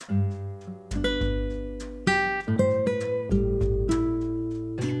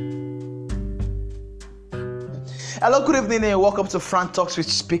Hello, good evening, and welcome to Frank Talks with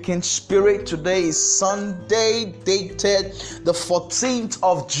Speaking Spirit. Today is Sunday, dated the 14th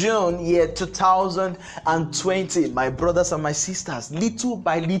of June, year 2020. My brothers and my sisters, little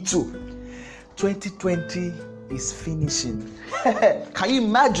by little, 2020 is finishing. Can you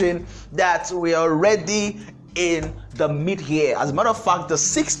imagine that we are already in the mid-year? As a matter of fact, the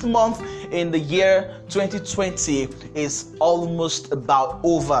 6th month in the year 2020 is almost about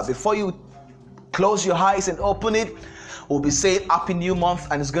over. Before you close your eyes and open it, we'll be saying Happy New Month,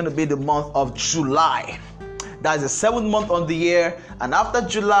 and it's going to be the month of July. That's the 7th month on the year, and after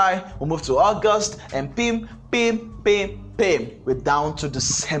July, we'll move to August, and we're down to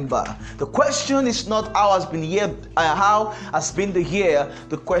December. The question is not how has been the year.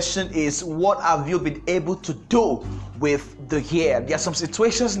 The question is, what have you been able to do with the year? There are some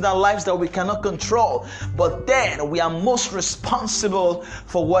situations in our lives that we cannot control, but then we are most responsible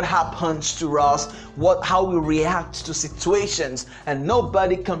for what happens to us, how we react to situations, and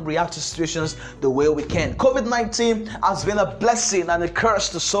nobody can react to situations the way we can. COVID-19 has been a blessing and a curse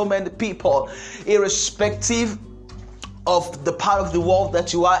to so many people, irrespective of the part of the world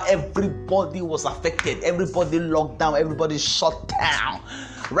that you are. Everybody was affected, everybody locked down, everybody shut down,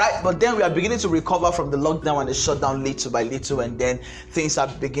 right? But then we are beginning to recover from the lockdown and the shutdown little by little, and then things are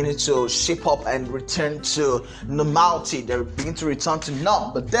beginning to shape up and return to normality. They're beginning to return to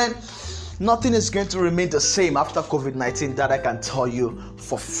norm, but then nothing is going to remain the same after COVID-19. That I can tell you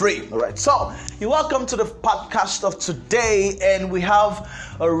for free. All right, so you're welcome to the podcast of today, and we have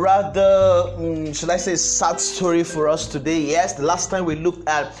a rather, should I say, sad story for us today. Yes, the last time we looked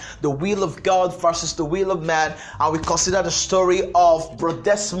at the will of God versus the will of man, and we considered the story of Brother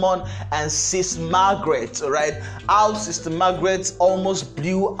Desmond and Sis Margaret. All right, how Sister Margaret almost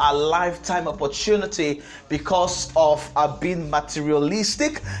blew a lifetime opportunity because of being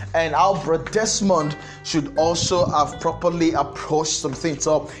materialistic, and how Brother Desmond should also have properly approached some things.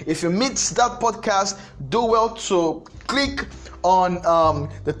 So if you missed that podcast, do well to click on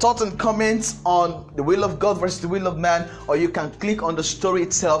the thoughts and comments on the will of God versus the will of man, or you can click on the story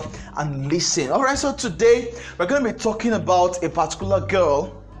itself and listen. All right, so today we're going to be talking about a particular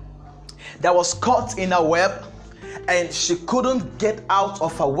girl that was caught in a web, and she couldn't get out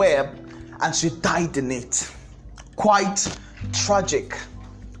of a web, and she died in it. Quite tragic,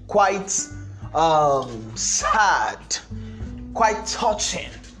 quite sad, quite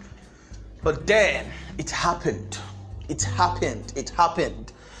touching. But then it happened. It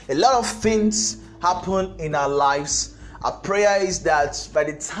happened. A lot of things happen in our lives. Our prayer is that by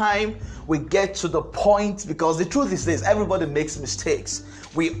the time we get to the point, because the truth is this, everybody makes mistakes.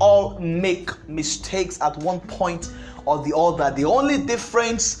 We all make mistakes at one point or the other. The only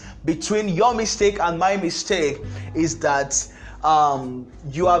difference between your mistake and my mistake is that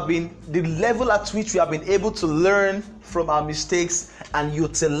the level at which we have been able to learn from our mistakes and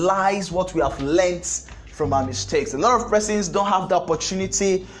utilize what we have learned from our mistakes. A lot of persons don't have the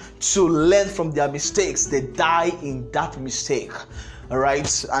opportunity to learn from their mistakes. They die in that mistake. All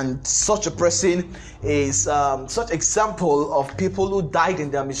right, and such a person is such example of people who died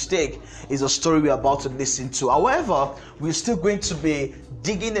in their mistake is a story we're about to listen to. However, we're still going to be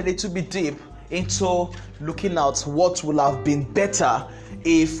digging a little bit deep into looking at what would have been better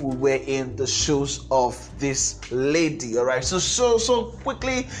if we were in the shoes of this lady. All right, so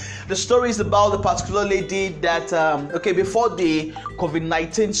quickly, the story is about the particular lady that before the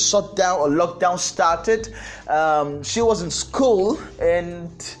COVID-19 shutdown or lockdown started, she was in school,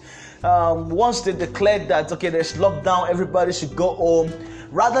 and once they declared that there's lockdown, everybody should go home,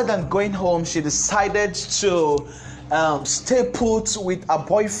 rather than going home, she decided to stay put with a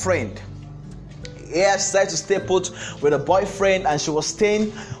boyfriend. She decided to stay put with a boyfriend, and she was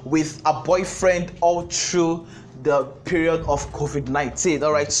staying with a boyfriend all through the period of COVID-19.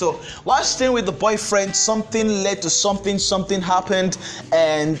 All right, so while staying with the boyfriend, something led to something happened,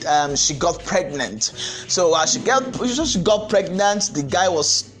 and she got pregnant. So she got pregnant. The guy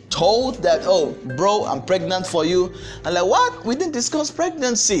was told that, oh bro, I'm pregnant for you. And like, what? We didn't discuss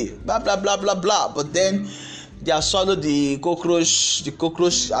pregnancy, blah blah blah blah blah. But then they swallowed the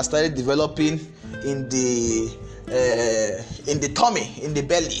cockroach has started developing in the tummy, in the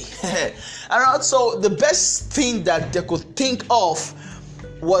belly. And also the best thing that they could think of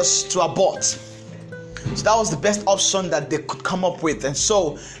was to abort. So that was the best option that they could come up with, and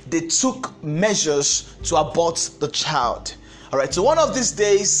so they took measures to abort the child. All right, so one of these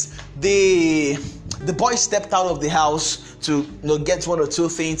days, the boy stepped out of the house to get one or two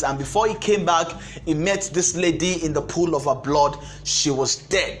things, and before he came back, he met this lady in the pool of her blood. She was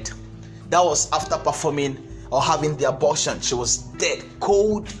dead. That was after performing or having the abortion. She was dead,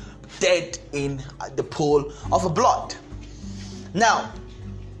 cold dead in the pool of blood. Now,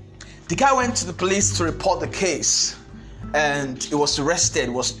 the guy went to the police to report the case, and he was arrested,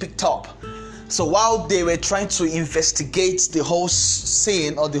 was picked up. So while they were trying to investigate the whole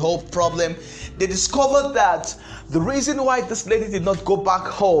scene or the whole problem, they discovered that the reason why this lady did not go back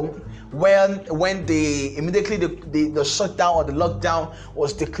home when the shutdown or the lockdown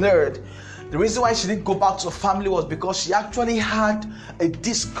was declared, the reason why she didn't go back to her family was because she actually had a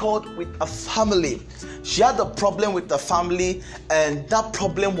discord with a family. She had a problem with the family, and that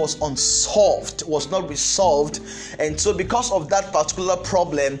problem was unsolved, was not resolved. And so because of that particular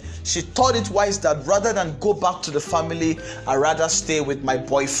problem, she thought it wise that rather than go back to the family, I'd rather stay with my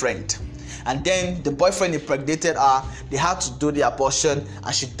boyfriend. And then the boyfriend impregnated her, they had to do the abortion,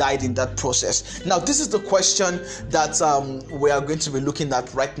 and she died in that process. Now, this is the question that we are going to be looking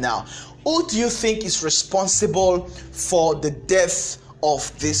at right now. Who do you think is responsible for the death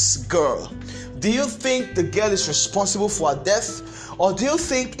of this girl? Do you think the girl is responsible for her death? Or do you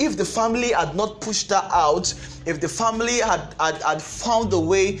think if the family had not pushed her out, if the family had found a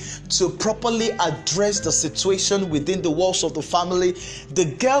way to properly address the situation within the walls of the family, the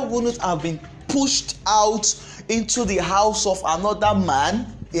girl wouldn't have been pushed out into the house of another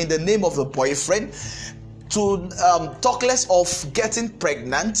man in the name of the boyfriend, to talk less of getting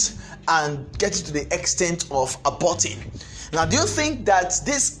pregnant and getting to the extent of aborting? Now, do you think that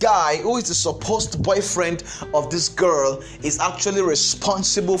this guy, who is the supposed boyfriend of this girl, is actually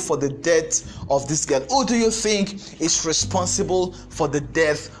responsible for the death of this girl? Who do you think is responsible for the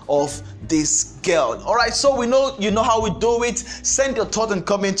death of this girl? All right, so you know how we do it. Send your thought and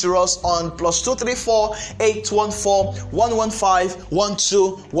comment to us on +234 814 115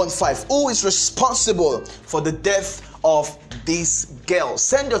 1215. Who is responsible for the death of this girl?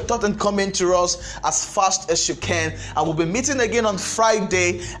 Send your thought and comment to us as fast as you can, and we'll be meeting again on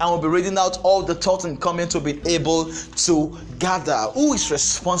Friday, and we'll be reading out all the thoughts and comments we've been able to gather. Who is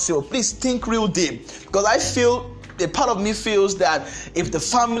responsible? Please think real deep, because I feel, a part of me feels that if the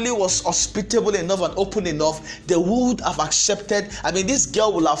family was hospitable enough and open enough, they would have accepted. I mean, this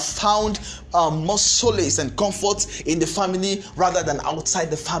girl will have found more solace and comfort in the family rather than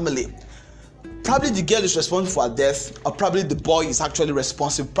outside the family. Probably the girl is responsible for her death, or probably the boy is actually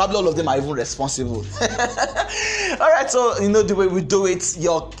responsible. Probably all of them are even responsible. All right, so you know the way we do it.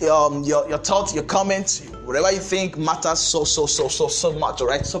 Your thoughts, your comments, whatever you think matters so much. All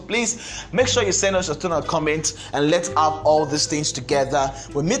right, so please make sure you send us a ton of comments, and let's have all these things together.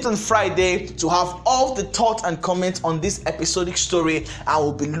 We meet on Friday to have all the thoughts and comments on this episodic story, and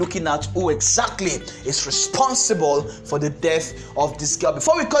we'll be looking at who exactly is responsible for the death of this girl.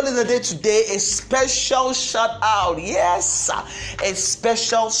 Before we call it a day today, a special shout out, yes, a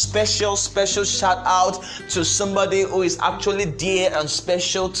special shout out to somebody who is actually dear and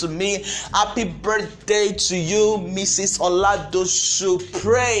special to me. Happy birthday to you, Mrs. Oladosu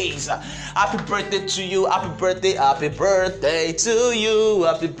Praise. Happy birthday to you, happy birthday to you,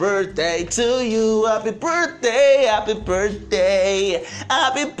 happy birthday to you, happy birthday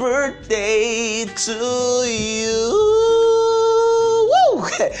to you. Woo!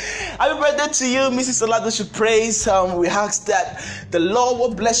 Happy birthday to you, Mrs. Oladosu Praise. We ask that the Lord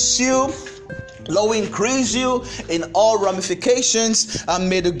will bless you, Lord will increase you in all ramifications, and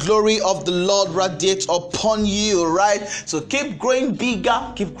may the glory of the Lord radiate upon you, right? So keep growing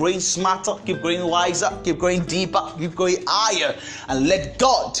bigger, keep growing smarter, keep growing wiser, keep growing deeper, keep going higher, and let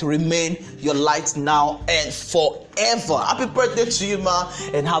God remain your light now and forever. Happy birthday to you, ma,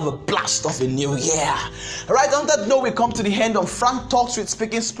 and have a blast of a new year. All right, on that note, we come to the end of Frank Talks with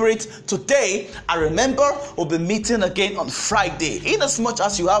Speaking Spirit today. And remember, we'll be meeting again on Friday. In as much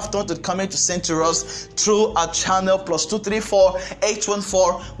as you have thought to comment to send to us through our channel +234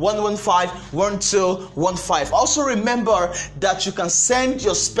 814 115 1215. Also remember that you can send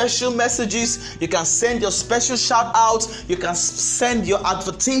your special messages, you can send your special shout outs, you can send your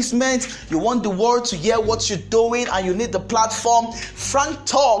advertisement. You want the world to hear what you're doing and you need the platform. Frank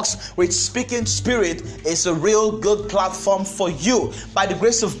Talks with Speaking Spirit is a real good platform for you. By the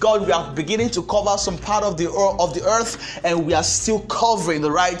grace of God, we are beginning to cover some part of the earth, and we are still covering,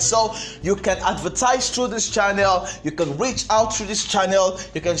 right? So you can advertise through this channel, you can reach out through this channel,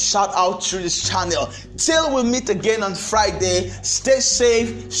 you can shout out through this channel. Till we meet again on Friday, stay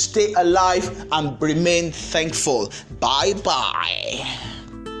safe, stay alive, and remain thankful. Bye bye.